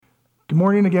Good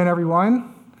morning again,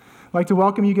 everyone. I'd like to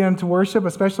welcome you again to worship,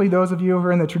 especially those of you who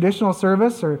are in the traditional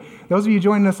service or those of you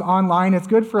joining us online. It's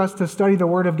good for us to study the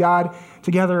Word of God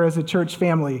together as a church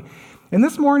family. And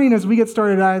this morning, as we get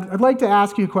started, I'd like to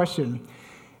ask you a question.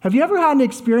 Have you ever had an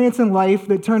experience in life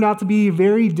that turned out to be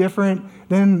very different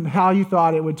than how you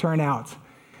thought it would turn out?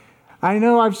 I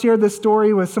know I've shared this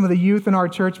story with some of the youth in our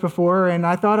church before, and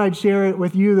I thought I'd share it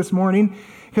with you this morning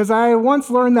because I once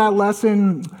learned that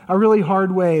lesson a really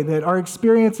hard way, that our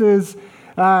experiences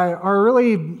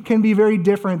can be very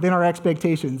different than our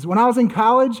expectations. When I was in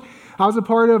college, I was a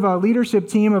part of a leadership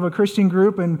team of a Christian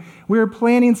group, and we were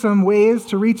planning some ways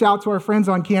to reach out to our friends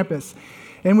on campus.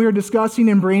 And we were discussing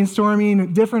and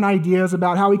brainstorming different ideas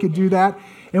about how we could do that.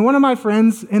 And one of my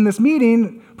friends in this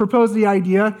meeting proposed the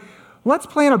idea, let's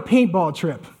plan a paintball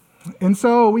trip. And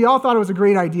so we all thought it was a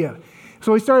great idea.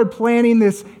 So we started planning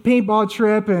this paintball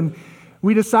trip, and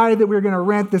we decided that we were going to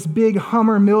rent this big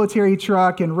Hummer military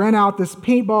truck and rent out this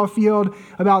paintball field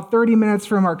about 30 minutes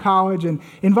from our college and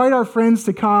invite our friends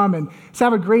to come and just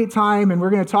have a great time. And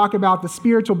we're going to talk about the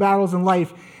spiritual battles in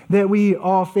life that we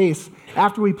all face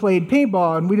after we played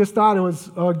paintball. And we just thought it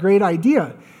was a great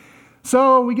idea.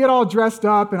 So we get all dressed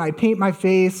up, and I paint my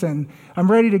face, and I'm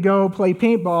ready to go play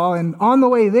paintball. And on the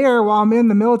way there, while I'm in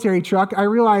the military truck, I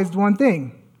realized one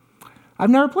thing. I've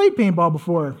never played paintball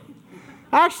before.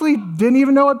 I actually didn't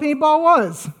even know what paintball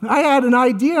was. I had an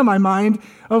idea in my mind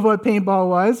of what paintball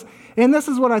was, and this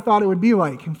is what I thought it would be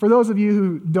like. For those of you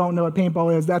who don't know what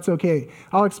paintball is, that's okay.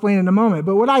 I'll explain in a moment.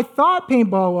 But what I thought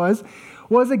paintball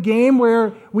was a game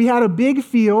where we had a big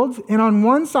field, and on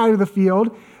one side of the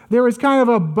field, there was kind of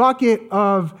a bucket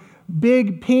of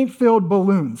big paint-filled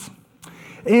balloons.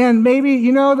 And maybe,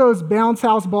 you know those bounce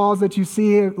house balls that you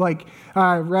see at like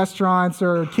restaurants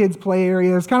or kids' play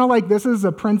areas? Kind of like this is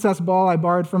a princess ball I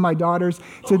borrowed from my daughters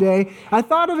today. I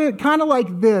thought of it kind of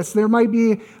like this. There might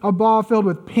be a ball filled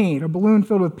with paint, a balloon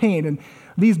filled with paint, and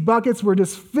these buckets were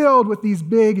just filled with these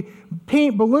big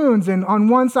paint balloons. And on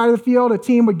one side of the field, a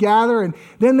team would gather, and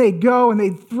then they'd go and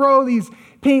they'd throw these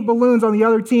paint balloons on the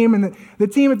other team, and the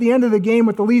team at the end of the game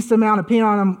with the least amount of paint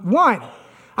on them won.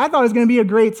 I thought it was going to be a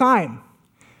great time.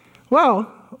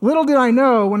 Well, little did I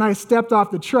know when I stepped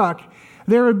off the truck,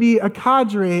 there would be a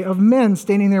cadre of men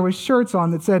standing there with shirts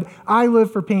on that said, "I live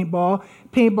for paintball,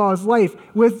 paintball is life,"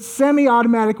 with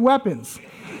semi-automatic weapons.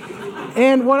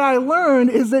 And what I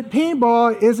learned is that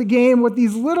paintball is a game with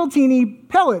these little teeny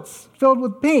pellets filled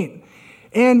with paint.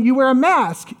 And you wear a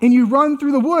mask, and you run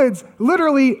through the woods.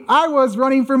 Literally, I was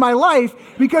running for my life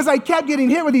because I kept getting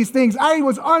hit with these things. I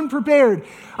was unprepared.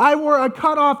 I wore a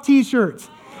cut-off t-shirt.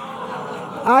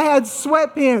 I had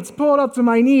sweatpants pulled up to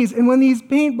my knees, and when these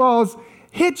paintballs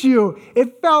hit you,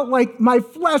 it felt like my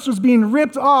flesh was being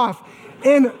ripped off.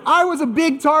 And I was a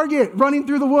big target running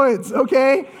through the woods,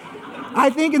 okay?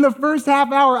 I think in the first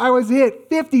half hour, I was hit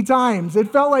 50 times.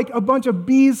 It felt like a bunch of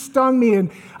bees stung me, and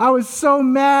I was so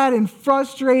mad and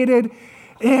frustrated,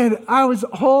 and I was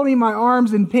holding my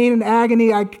arms in pain and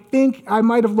agony. I think I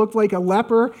might have looked like a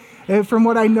leper from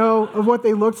what I know of what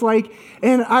they looked like.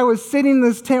 And I was sitting in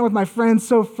this tent with my friends,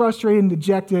 so frustrated and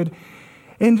dejected,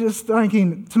 and just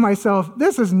thinking to myself,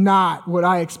 this is not what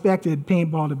I expected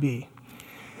paintball to be.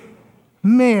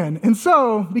 Man, and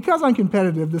so, because I'm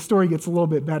competitive, the story gets a little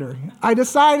bit better. I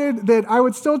decided that I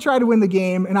would still try to win the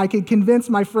game, and I could convince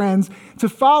my friends to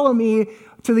follow me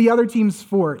to the other team's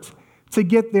fort to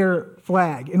get their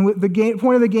flag. And the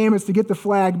point of the game is to get the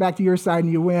flag back to your side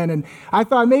and you win. And I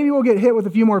thought maybe we'll get hit with a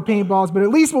few more paintballs, but at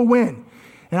least we'll win.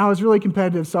 And I was really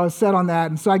competitive, so I was set on that.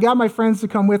 And so I got my friends to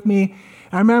come with me.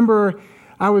 I remember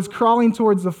I was crawling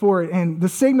towards the fort, and the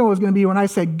signal was going to be when I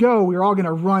said go, we were all going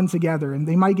to run together. And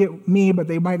they might get me, but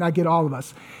they might not get all of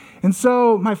us. And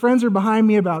so my friends are behind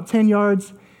me about 10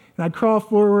 yards, and I crawl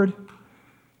forward,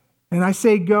 and I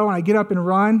say go, and I get up and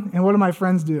run. And what do my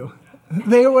friends do?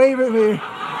 They wave at me.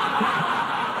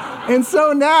 And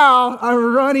so now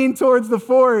I'm running towards the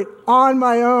fort on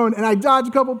my own, and I dodge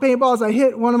a couple paintballs. I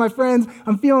hit one of my friends.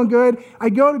 I'm feeling good. I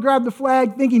go to grab the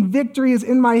flag, thinking victory is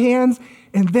in my hands,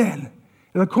 and then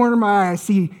in the corner of my eye, I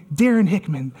see Darren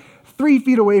Hickman 3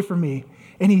 feet away from me,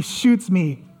 and he shoots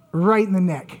me right in the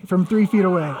neck from 3 feet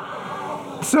away.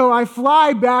 So I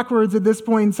fly backwards at this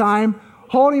point in time,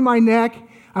 holding my neck.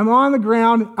 I'm on the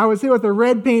ground. I was hit with a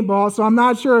red paintball, so I'm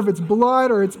not sure if it's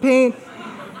blood or it's paint.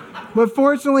 But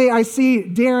fortunately, I see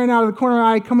Darren out of the corner of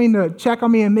my eye coming to check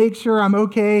on me and make sure I'm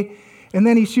okay, and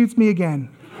then he shoots me again.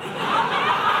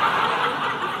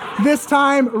 This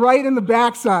time, right in the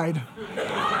backside.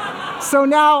 So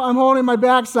now I'm holding my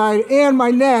backside and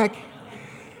my neck,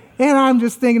 and I'm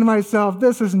just thinking to myself,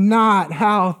 this is not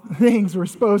how things were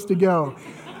supposed to go.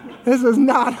 This is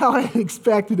not how I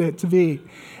expected it to be.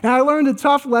 And I learned a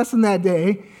tough lesson that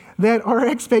day that our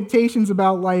expectations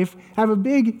about life have a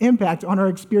big impact on our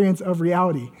experience of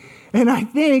reality. And I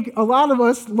think a lot of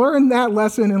us learned that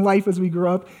lesson in life as we grew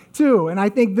up too. And I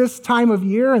think this time of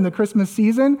year in the Christmas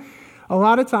season, a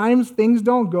lot of times things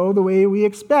don't go the way we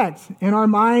expect. In our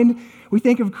mind, we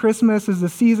think of Christmas as a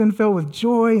season filled with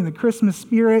joy and the Christmas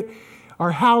spirit.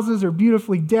 Our houses are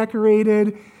beautifully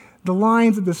decorated. The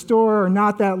lines at the store are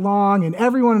not that long, and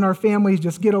everyone in our families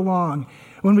just get along.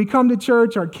 When we come to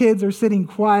church, our kids are sitting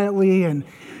quietly and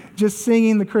just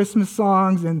singing the Christmas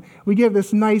songs, and we get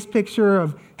this nice picture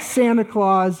of Santa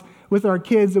Claus with our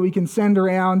kids that we can send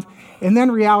around, and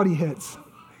then reality hits.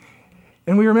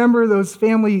 And we remember those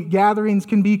family gatherings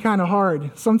can be kind of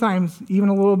hard, sometimes even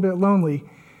a little bit lonely.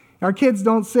 Our kids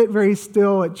don't sit very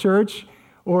still at church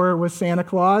or with Santa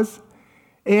Claus.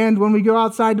 And when we go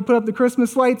outside to put up the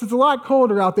Christmas lights, it's a lot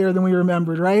colder out there than we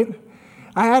remembered, right?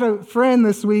 I had a friend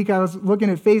this week, I was looking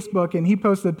at Facebook, and he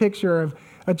posted a picture of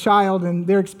a child and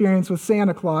their experience with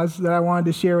Santa Claus that I wanted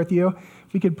to share with you.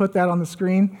 If we could put that on the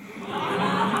screen.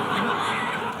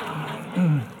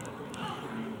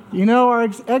 You know, our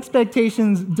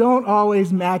expectations don't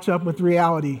always match up with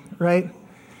reality, right?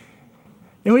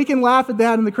 And we can laugh at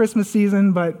that in the Christmas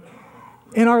season, but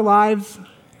in our lives,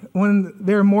 when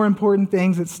there are more important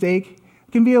things at stake,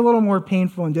 it can be a little more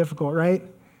painful and difficult, right?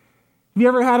 Have you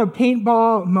ever had a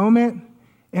paintball moment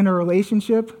in a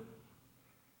relationship,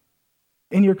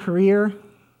 in your career,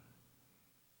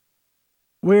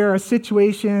 where a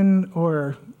situation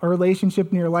or a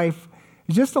relationship in your life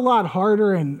is just a lot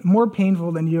harder and more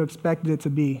painful than you expected it to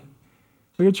be?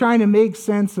 Where you're trying to make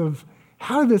sense of,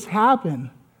 how did this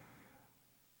happen?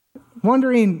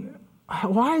 Wondering,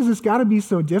 why has this got to be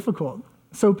so difficult,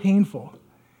 so painful?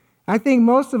 I think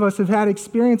most of us have had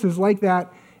experiences like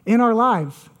that in our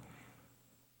lives,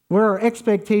 where our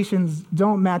expectations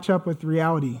don't match up with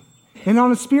reality. And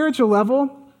on a spiritual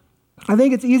level, I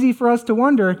think it's easy for us to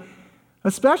wonder,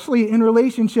 especially in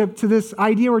relationship to this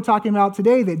idea we're talking about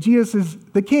today, that Jesus is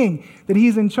the king, that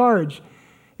he's in charge.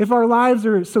 If our lives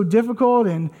are so difficult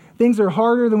and things are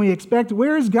harder than we expect,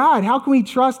 where is God? How can we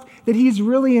trust that he's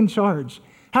really in charge?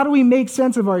 How do we make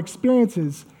sense of our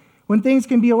experiences when things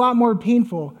can be a lot more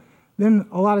painful than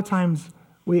a lot of times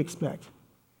we expect?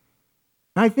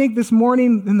 And I think this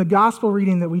morning in the gospel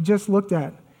reading that we just looked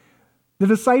at, the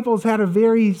disciples had a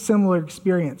very similar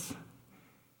experience.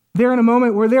 They're in a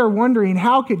moment where they're wondering,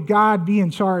 how could God be in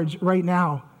charge right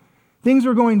now? Things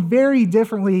were going very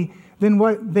differently than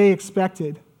what they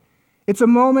expected. It's a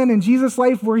moment in Jesus'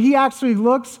 life where he actually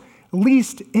looks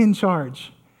least in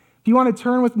charge. If you want to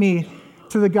turn with me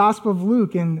to the Gospel of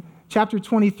Luke in chapter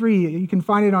 23, you can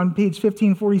find it on page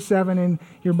 1547 in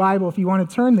your Bible if you want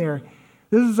to turn there.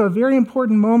 This is a very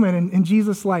important moment in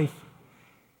Jesus' life.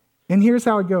 And here's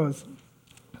how it goes.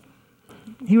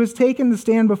 He was taken to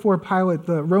stand before Pilate,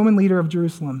 the Roman leader of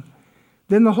Jerusalem.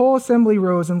 Then the whole assembly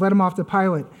rose and led him off to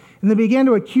Pilate. And they began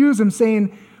to accuse him,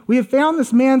 saying, "We have found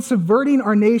this man subverting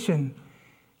our nation.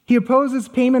 He opposes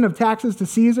payment of taxes to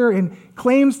Caesar and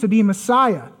claims to be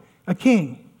Messiah, a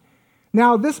king."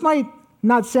 Now, this might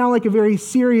not sound like a very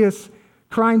serious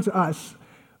crime to us,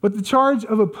 but the charge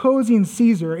of opposing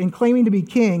Caesar and claiming to be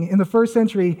king in the first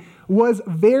century was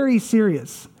very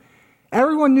serious.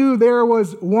 Everyone knew there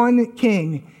was one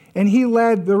king, and he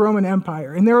led the Roman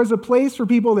Empire. And there was a place for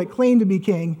people that claimed to be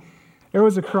king. There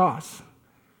was a cross.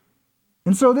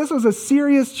 And so this was a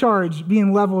serious charge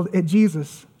being leveled at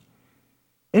Jesus.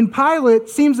 And Pilate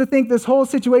seems to think this whole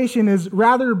situation is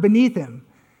rather beneath him.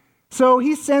 So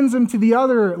he sends him to the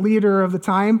other leader of the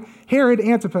time, Herod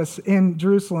Antipas in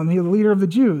Jerusalem, the leader of the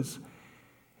Jews.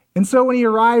 And so when he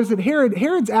arrives at Herod,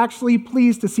 Herod's actually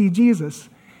pleased to see Jesus.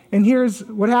 And here's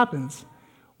what happens.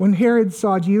 When Herod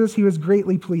saw Jesus, he was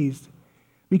greatly pleased,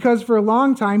 because for a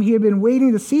long time he had been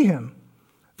waiting to see him.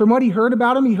 From what he heard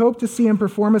about him, he hoped to see him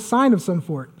perform a sign of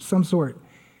some sort.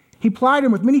 He plied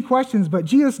him with many questions, but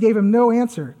Jesus gave him no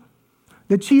answer.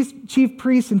 The chief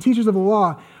priests and teachers of the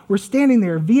law were standing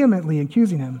there vehemently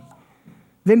accusing him.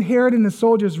 Then Herod and his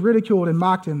soldiers ridiculed and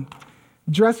mocked him,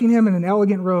 dressing him in an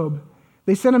elegant robe.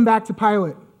 They sent him back to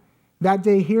Pilate. That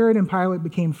day, Herod and Pilate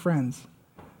became friends.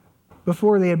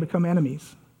 Before they had become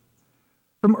enemies.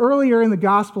 From earlier in the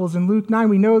Gospels, in Luke 9,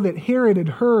 we know that Herod had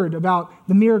heard about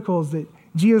the miracles that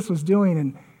Jesus was doing,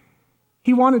 and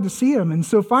he wanted to see him. And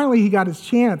so finally he got his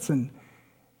chance, and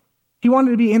he wanted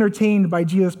to be entertained by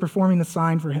Jesus performing a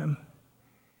sign for him.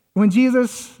 When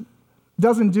Jesus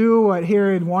doesn't do what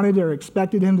Herod wanted or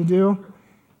expected him to do,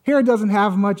 Herod doesn't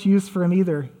have much use for him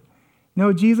either.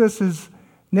 No, Jesus is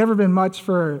never been much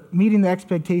for meeting the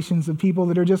expectations of people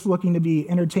that are just looking to be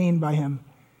entertained by him.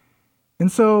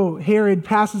 And so Herod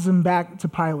passes him back to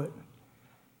Pilate.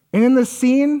 And in this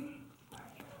scene,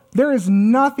 there is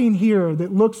nothing here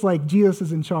that looks like Jesus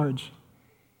is in charge.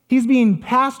 He's being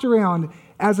passed around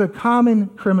as a common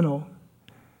criminal.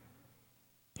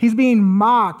 He's being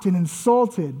mocked and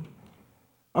insulted,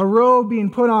 a robe being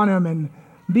put on him and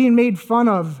being made fun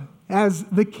of as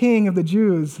the king of the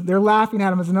Jews. They're laughing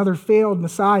at him as another failed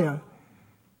Messiah.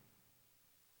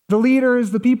 The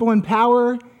leaders, the people in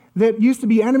power that used to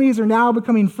be enemies are now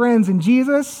becoming friends. And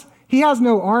Jesus, he has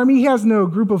no army, he has no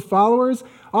group of followers.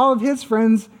 All of his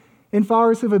friends and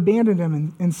followers have abandoned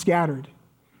him and scattered.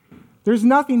 There's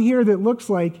nothing here that looks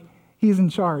like he's in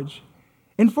charge.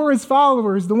 And for his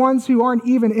followers, the ones who aren't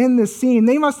even in this scene,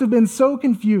 they must have been so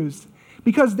confused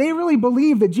because they really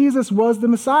believed that Jesus was the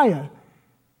Messiah.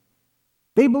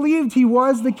 They believed he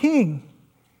was the king.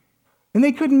 And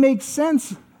they couldn't make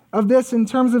sense of this in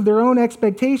terms of their own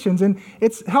expectations. And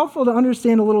it's helpful to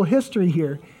understand a little history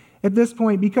here at this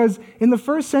point because in the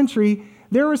first century,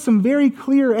 there were some very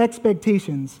clear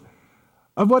expectations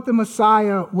of what the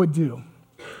Messiah would do.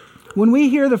 When we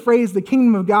hear the phrase the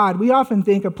kingdom of God, we often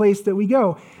think a place that we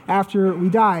go after we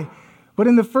die. But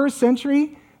in the first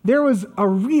century, there was a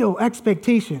real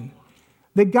expectation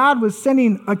that God was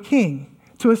sending a king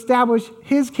to establish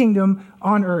his kingdom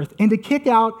on earth and to kick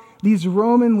out these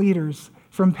Roman leaders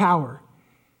from power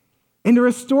and to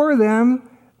restore them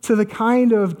to the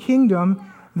kind of kingdom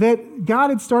that God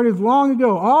had started long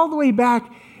ago, all the way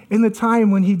back in the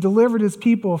time when he delivered his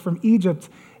people from Egypt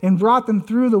and brought them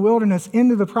through the wilderness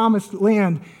into the promised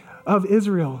land of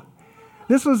Israel.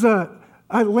 This was a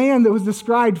land that was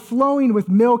described flowing with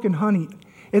milk and honey,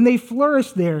 and they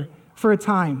flourished there for a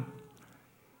time.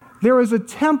 There was a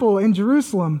temple in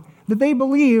Jerusalem that they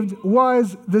believed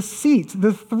was the seat,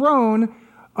 the throne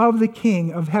of the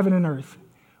King of heaven and earth,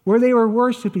 where they were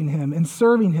worshiping him and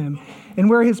serving him, and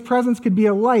where his presence could be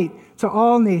a light to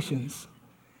all nations.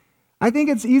 I think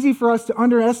it's easy for us to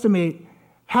underestimate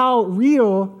how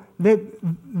real that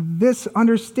this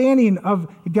understanding of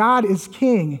God as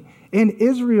king and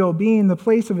Israel being the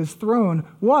place of his throne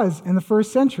was in the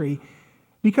first century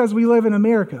because we live in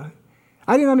America.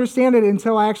 I didn't understand it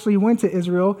until I actually went to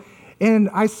Israel and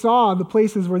I saw the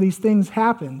places where these things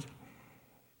happened.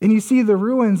 And you see the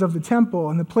ruins of the temple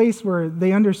and the place where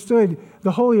they understood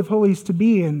the Holy of Holies to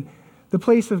be and the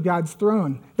place of God's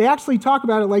throne. They actually talk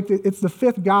about it like it's the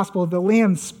fifth gospel. The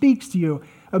Lamb speaks to you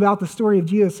about the story of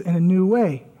Jesus in a new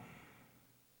way.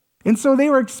 And so they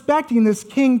were expecting this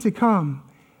king to come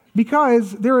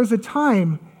because there was a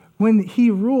time when he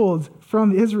ruled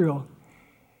from Israel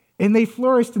and they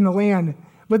flourished in the land.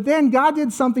 But then God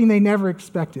did something they never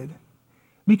expected.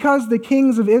 Because the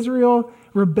kings of Israel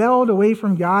rebelled away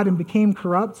from God and became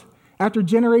corrupt, after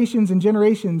generations and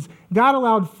generations, God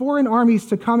allowed foreign armies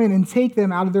to come in and take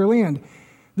them out of their land.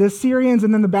 The Assyrians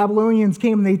and then the Babylonians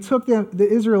came and they took them, the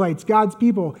Israelites, God's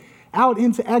people, out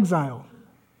into exile.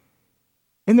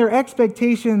 And their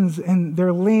expectations and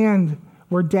their land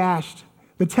were dashed.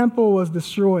 The temple was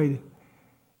destroyed.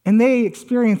 And they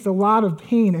experienced a lot of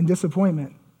pain and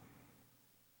disappointment.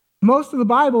 Most of the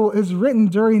Bible is written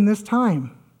during this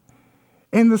time.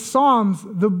 And the Psalms,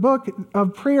 the book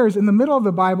of prayers in the middle of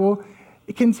the Bible,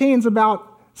 it contains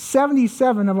about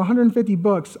 77 of 150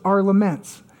 books are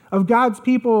laments of God's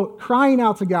people crying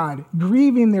out to God,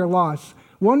 grieving their loss,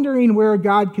 wondering where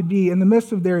God could be in the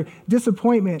midst of their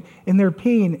disappointment and their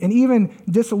pain and even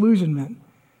disillusionment.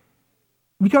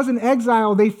 Because in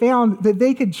exile, they found that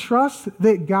they could trust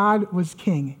that God was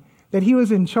king, that he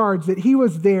was in charge, that he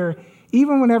was there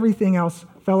even when everything else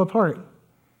fell apart.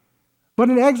 But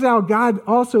in exile, God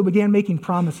also began making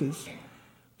promises.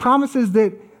 Promises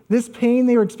that this pain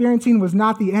they were experiencing was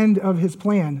not the end of his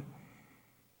plan.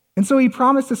 And so he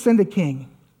promised to send a king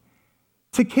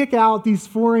to kick out these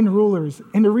foreign rulers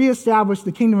and to reestablish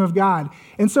the kingdom of God.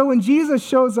 And so when Jesus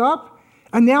shows up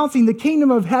announcing the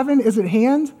kingdom of heaven is at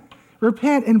hand,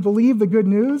 repent and believe the good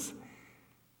news,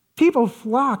 people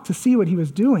flocked to see what he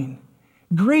was doing.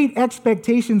 Great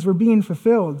expectations were being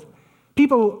fulfilled.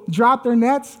 People dropped their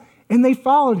nets and they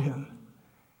followed him.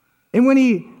 And when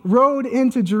he rode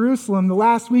into Jerusalem the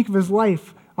last week of his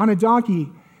life on a donkey,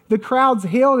 the crowds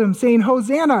hailed him saying,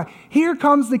 "Hosanna, here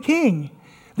comes the king."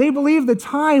 They believed the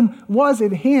time was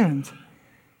at hand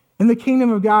and the kingdom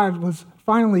of God was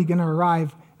finally going to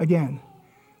arrive again.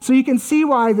 So you can see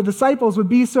why the disciples would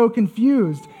be so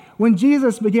confused when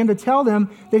Jesus began to tell them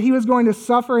that he was going to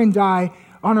suffer and die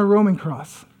on a Roman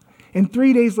cross and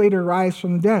 3 days later rise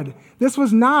from the dead. This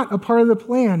was not a part of the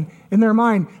plan in their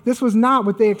mind. This was not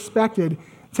what they expected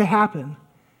to happen.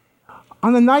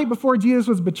 On the night before Jesus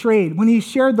was betrayed, when he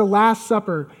shared the Last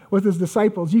Supper with his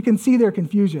disciples, you can see their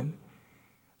confusion.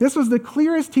 This was the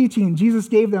clearest teaching Jesus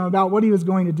gave them about what he was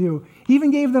going to do. He even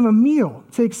gave them a meal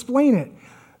to explain it,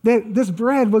 that this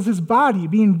bread was his body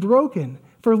being broken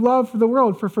for love for the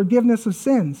world, for forgiveness of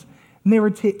sins. And they were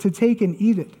to take and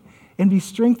eat it and be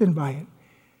strengthened by it.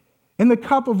 And the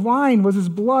cup of wine was his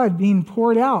blood being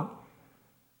poured out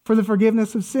for the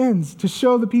forgiveness of sins, to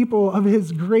show the people of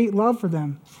his great love for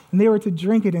them. And they were to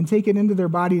drink it and take it into their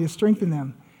body to strengthen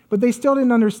them. But they still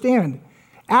didn't understand.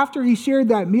 After he shared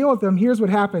that meal with them, here's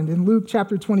what happened in Luke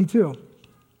chapter 22.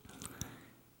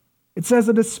 It says,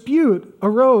 a dispute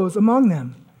arose among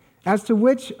them as to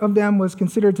which of them was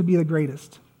considered to be the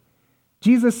greatest.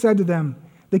 Jesus said to them,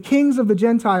 the kings of the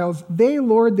Gentiles, they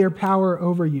lord their power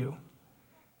over you.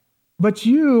 But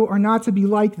you are not to be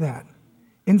like that.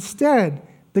 Instead,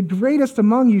 the greatest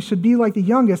among you should be like the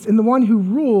youngest, and the one who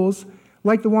rules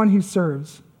like the one who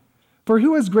serves. For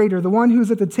who is greater, the one who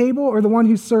is at the table or the one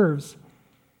who serves?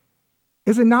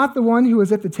 Is it not the one who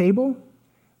is at the table?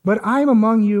 But I am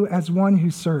among you as one who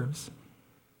serves.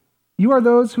 You are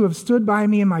those who have stood by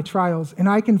me in my trials, and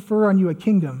I confer on you a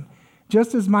kingdom,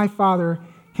 just as my Father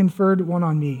conferred one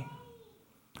on me.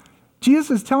 Jesus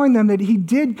is telling them that he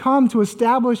did come to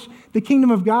establish the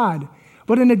kingdom of God,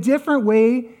 but in a different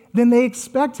way than they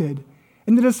expected.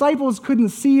 And the disciples couldn't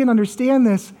see and understand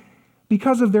this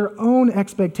because of their own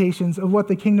expectations of what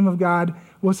the kingdom of God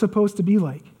was supposed to be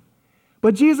like.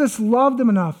 But Jesus loved them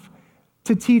enough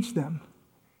to teach them.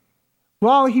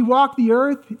 While he walked the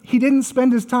earth, he didn't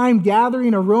spend his time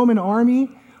gathering a Roman army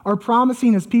or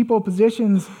promising his people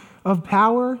positions of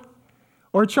power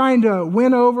or trying to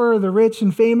win over the rich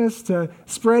and famous to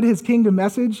spread his kingdom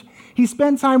message. He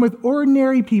spent time with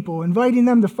ordinary people, inviting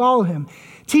them to follow him,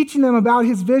 teaching them about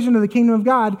his vision of the kingdom of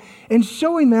God, and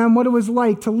showing them what it was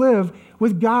like to live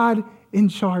with God in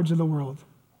charge of the world.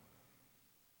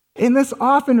 And this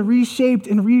often reshaped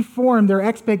and reformed their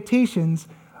expectations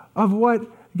of what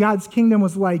God's kingdom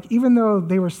was like, even though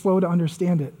they were slow to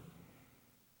understand it.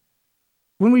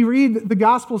 When we read the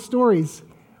gospel stories,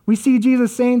 we see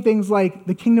Jesus saying things like,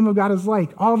 the kingdom of God is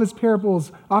like. All of his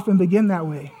parables often begin that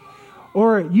way.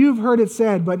 Or, you've heard it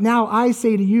said, but now I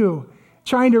say to you,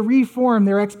 trying to reform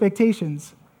their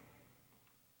expectations.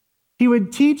 He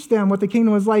would teach them what the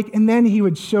kingdom was like, and then he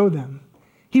would show them.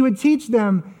 He would teach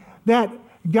them that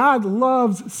God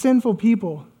loves sinful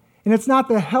people, and it's not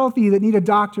the healthy that need a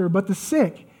doctor, but the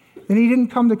sick. And he didn't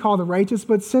come to call the righteous,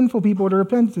 but sinful people to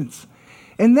repentance.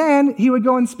 And then he would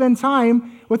go and spend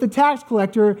time with a tax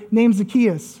collector named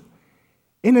Zacchaeus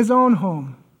in his own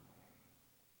home.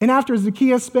 And after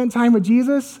Zacchaeus spent time with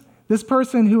Jesus, this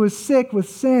person who was sick with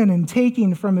sin and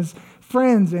taking from his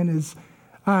friends and his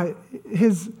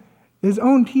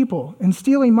own people and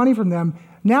stealing money from them,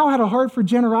 now had a heart for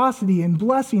generosity and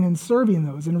blessing and serving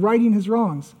those and righting his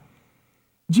wrongs.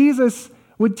 Jesus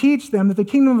would teach them that the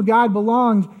kingdom of God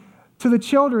belonged to the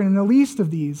children and the least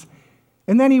of these.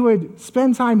 And then he would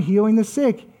spend time healing the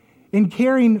sick and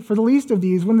caring for the least of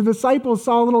these. When the disciples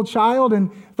saw a little child and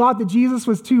thought that Jesus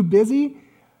was too busy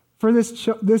for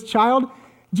this child,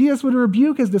 Jesus would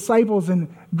rebuke his disciples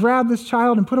and grab this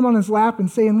child and put him on his lap and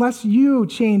say, unless you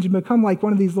change and become like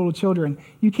one of these little children,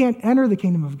 you can't enter the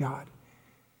kingdom of God.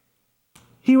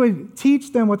 He would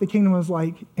teach them what the kingdom was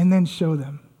like and then show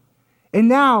them. And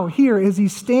now, here, as he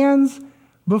stands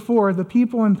before the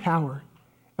people in power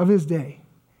of his day,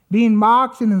 being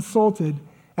mocked and insulted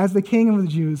as the king of the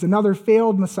Jews, another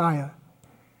failed Messiah,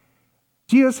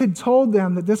 Jesus had told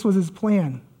them that this was his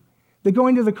plan, that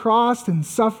going to the cross and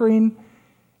suffering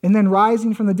and then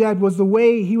rising from the dead was the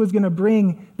way he was going to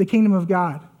bring the kingdom of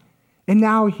God. And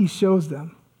now he shows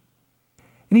them.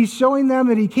 And he's showing them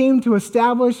that he came to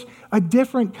establish a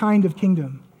different kind of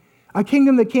kingdom, a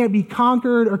kingdom that can't be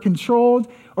conquered or controlled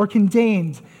or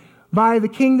contained by the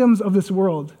kingdoms of this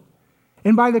world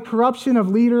and by the corruption of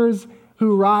leaders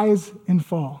who rise and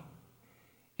fall.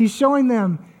 He's showing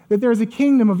them that there is a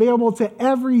kingdom available to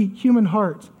every human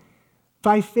heart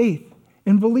by faith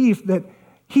and belief that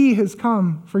he has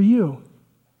come for you.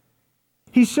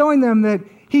 He's showing them that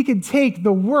he could take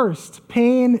the worst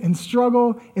pain and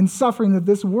struggle and suffering that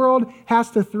this world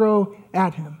has to throw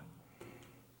at him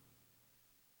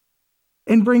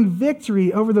and bring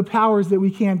victory over the powers that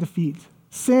we can't defeat,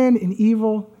 sin and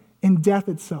evil and death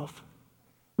itself,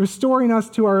 restoring us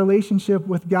to our relationship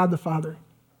with God the Father.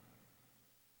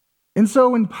 And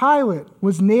so when Pilate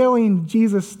was nailing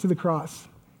Jesus to the cross,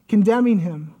 condemning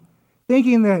him,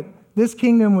 thinking that this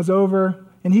kingdom was over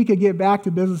and he could get back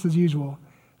to business as usual,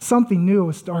 something new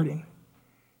was starting.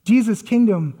 Jesus'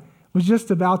 kingdom was just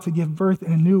about to give birth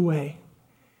in a new way.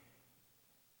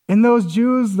 And those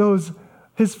Jews,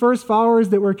 his first followers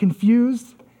that were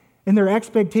confused and their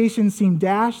expectations seemed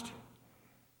dashed,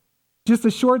 just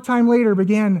a short time later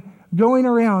began going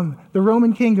around the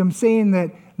Roman kingdom saying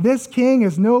that this king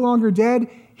is no longer dead,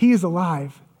 he is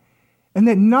alive, and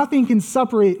that nothing can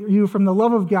separate you from the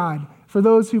love of God for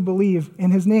those who believe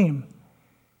in his name.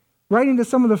 Writing to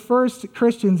some of the first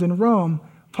Christians in Rome,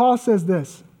 Paul says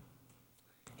this.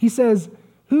 He says,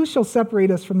 "Who shall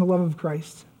separate us from the love of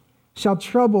Christ? Shall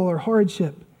trouble or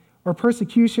hardship or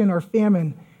persecution or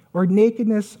famine or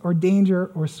nakedness or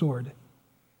danger or sword?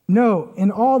 No,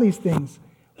 in all these things,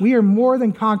 we are more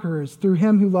than conquerors through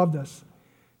him who loved us.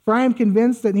 For I am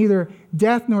convinced that neither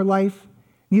death nor life,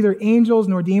 neither angels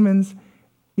nor demons,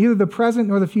 neither the present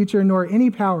nor the future, nor any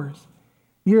powers,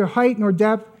 neither height nor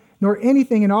depth, nor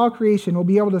anything in all creation will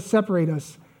be able to separate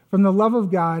us from the love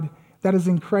of God that is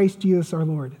in Christ Jesus our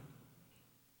Lord."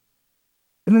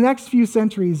 In the next few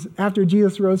centuries after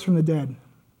Jesus rose from the dead,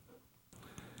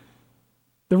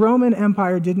 the Roman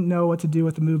Empire didn't know what to do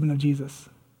with the movement of Jesus.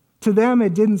 To them,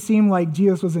 it didn't seem like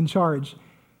Jesus was in charge,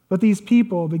 but these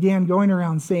people began going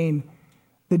around saying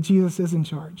that Jesus is in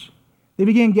charge. They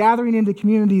began gathering into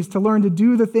communities to learn to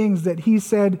do the things that he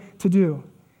said to do.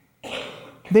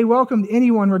 They welcomed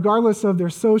anyone regardless of their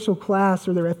social class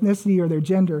or their ethnicity or their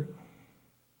gender.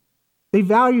 They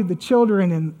valued the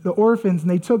children and the orphans, and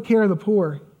they took care of the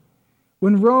poor.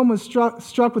 When Rome was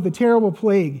struck with a terrible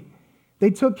plague, they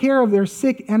took care of their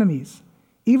sick enemies,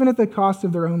 even at the cost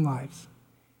of their own lives.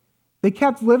 They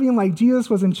kept living like Jesus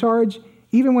was in charge,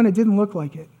 even when it didn't look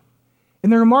like it.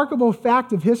 And the remarkable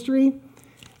fact of history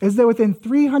is that within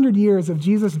 300 years of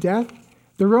Jesus' death,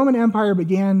 the Roman Empire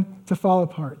began to fall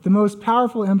apart, the most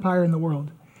powerful empire in the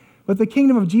world. But the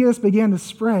kingdom of Jesus began to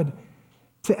spread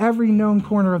to every known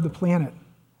corner of the planet.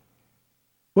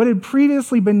 What had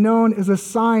previously been known as a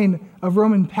sign of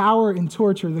Roman power and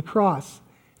torture, the cross,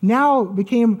 now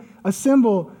became a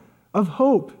symbol of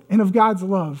hope and of God's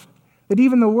love, that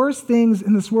even the worst things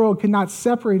in this world could not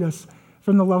separate us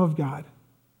from the love of God.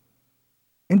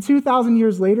 And 2,000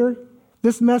 years later,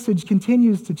 this message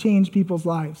continues to change people's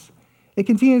lives. It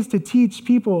continues to teach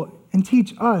people and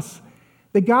teach us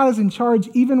that God is in charge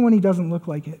even when he doesn't look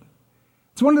like it.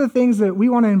 It's one of the things that we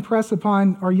want to impress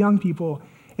upon our young people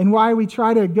and why we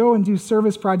try to go and do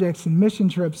service projects and mission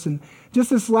trips. And just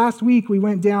this last week, we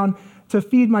went down to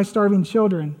feed my starving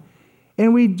children.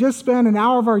 And we just spent an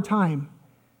hour of our time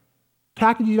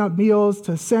packaging up meals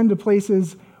to send to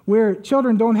places where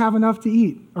children don't have enough to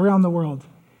eat around the world.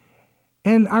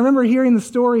 And I remember hearing the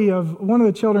story of one of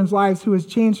the children's lives who was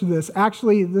changed through this.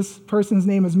 Actually, this person's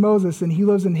name is Moses, and he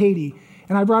lives in Haiti.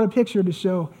 And I brought a picture to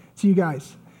show to you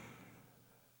guys.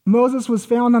 Moses was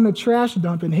found on a trash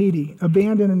dump in Haiti,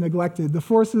 abandoned and neglected. The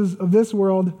forces of this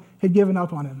world had given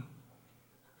up on him.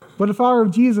 But a follower of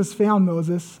Jesus found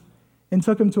Moses and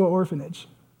took him to an orphanage.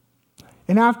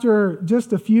 And after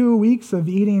just a few weeks of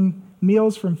eating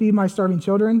meals from Feed My Starving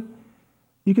Children,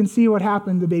 you can see what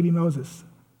happened to baby Moses.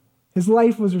 His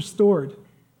life was restored.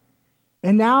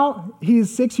 And now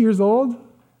he's 6 years old.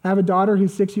 I have a daughter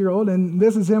who's 6 years old, and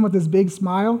this is him with this big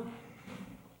smile.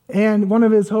 And one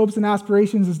of his hopes and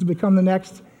aspirations is to become the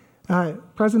next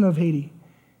president of Haiti.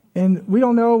 And we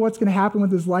don't know what's going to happen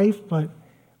with his life, but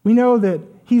we know that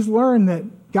he's learned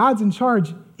that God's in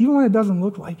charge, even when it doesn't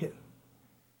look like it.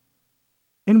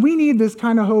 And we need this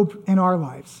kind of hope in our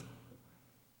lives.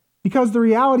 Because the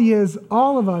reality is,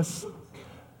 all of us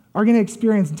are going to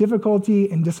experience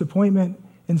difficulty and disappointment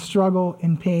and struggle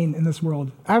and pain in this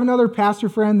world. I have another pastor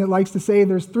friend that likes to say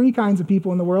there's three kinds of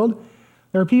people in the world.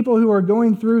 There are people who are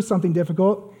going through something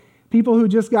difficult, people who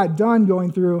just got done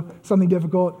going through something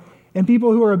difficult, and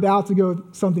people who are about to go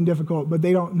something difficult, but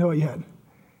they don't know it yet.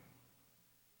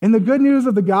 And the good news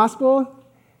of the gospel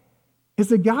is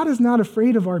that God is not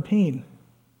afraid of our pain.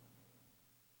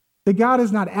 That God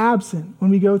is not absent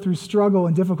when we go through struggle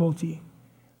and difficulty.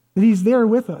 That he's there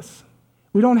with us.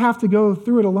 We don't have to go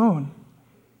through it alone.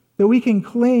 That we can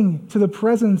cling to the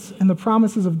presence and the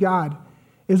promises of God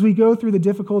as we go through the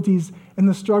difficulties and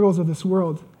the struggles of this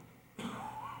world.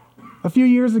 A few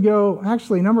years ago,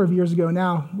 actually a number of years ago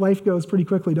now, life goes pretty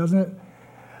quickly, doesn't it?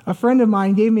 A friend of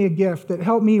mine gave me a gift that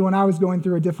helped me when I was going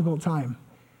through a difficult time.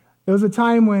 It was a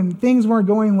time when things weren't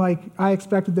going like I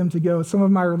expected them to go. Some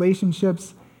of my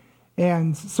relationships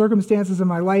and circumstances in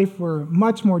my life were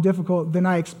much more difficult than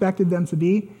I expected them to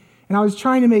be. And I was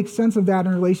trying to make sense of that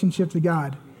in relationship to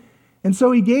God. And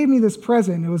so he gave me this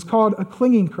present. It was called a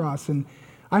clinging cross. And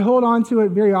I hold on to it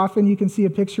very often. You can see a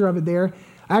picture of it there.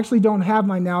 I actually don't have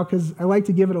mine now because I like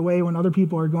to give it away when other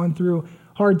people are going through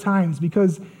hard times,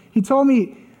 because he told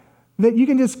me that you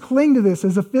can just cling to this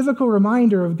as a physical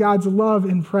reminder of God's love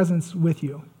and presence with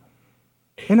you.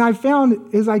 And I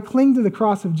found as I cling to the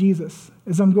cross of Jesus,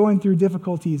 as I'm going through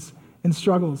difficulties and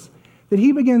struggles, that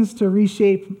he begins to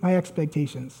reshape my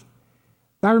expectations.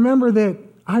 I remember that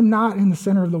I'm not in the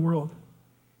center of the world,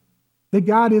 that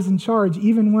God is in charge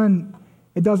even when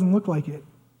it doesn't look like it.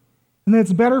 And that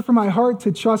it's better for my heart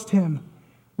to trust him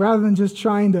rather than just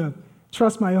trying to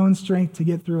trust my own strength to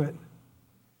get through it.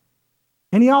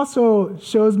 And he also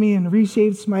shows me and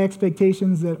reshapes my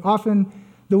expectations that often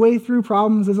the way through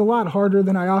problems is a lot harder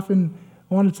than I often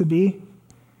want it to be.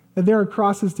 That there are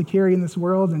crosses to carry in this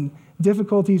world and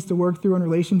difficulties to work through in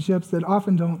relationships that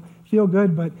often don't feel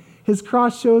good, but his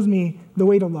cross shows me the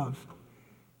way to love,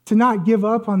 to not give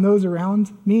up on those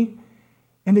around me,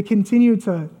 and to continue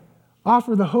to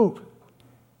offer the hope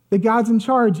that God's in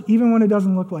charge even when it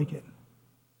doesn't look like it.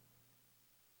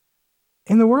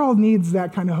 And the world needs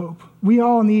that kind of hope. We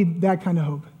all need that kind of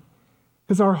hope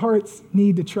because our hearts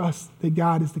need to trust that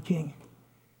God is the King.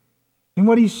 And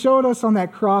what he showed us on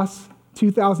that cross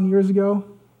 2,000 years ago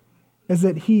is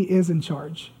that he is in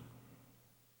charge,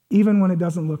 even when it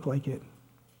doesn't look like it.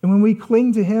 And when we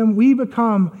cling to him, we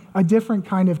become a different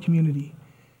kind of community,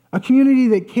 a community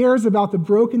that cares about the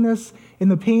brokenness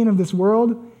and the pain of this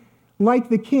world, like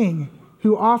the King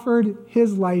who offered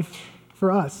his life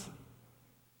for us.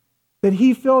 That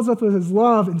he fills us with his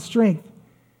love and strength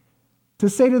to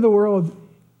say to the world,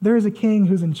 there is a King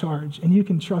who's in charge, and you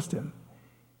can trust him,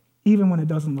 even when it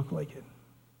doesn't look like it.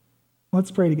 Let's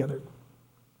pray together.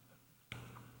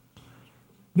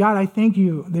 God, I thank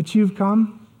you that you've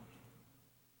come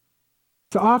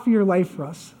to offer your life for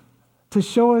us, to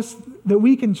show us that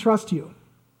we can trust you,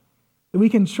 that we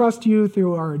can trust you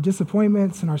through our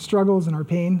disappointments and our struggles and our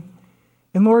pain.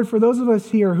 And Lord, for those of us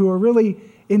here who are really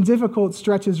in difficult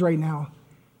stretches right now,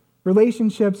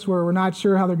 relationships where we're not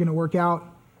sure how they're going to work out,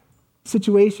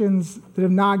 situations that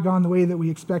have not gone the way that we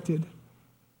expected,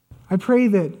 I pray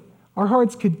that our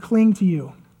hearts could cling to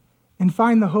you and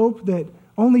find the hope that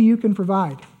only you can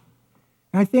provide.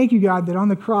 And I thank you, God, that on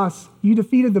the cross, you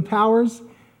defeated the powers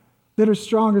that are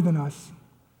stronger than us,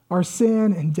 our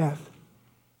sin and death,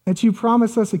 that you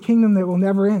promise us a kingdom that will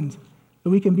never end, that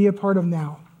we can be a part of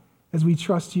now as we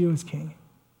trust you as King.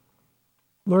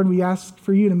 Lord, we ask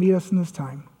for you to meet us in this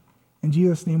time. In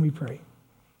Jesus' name we pray.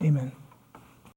 Amen.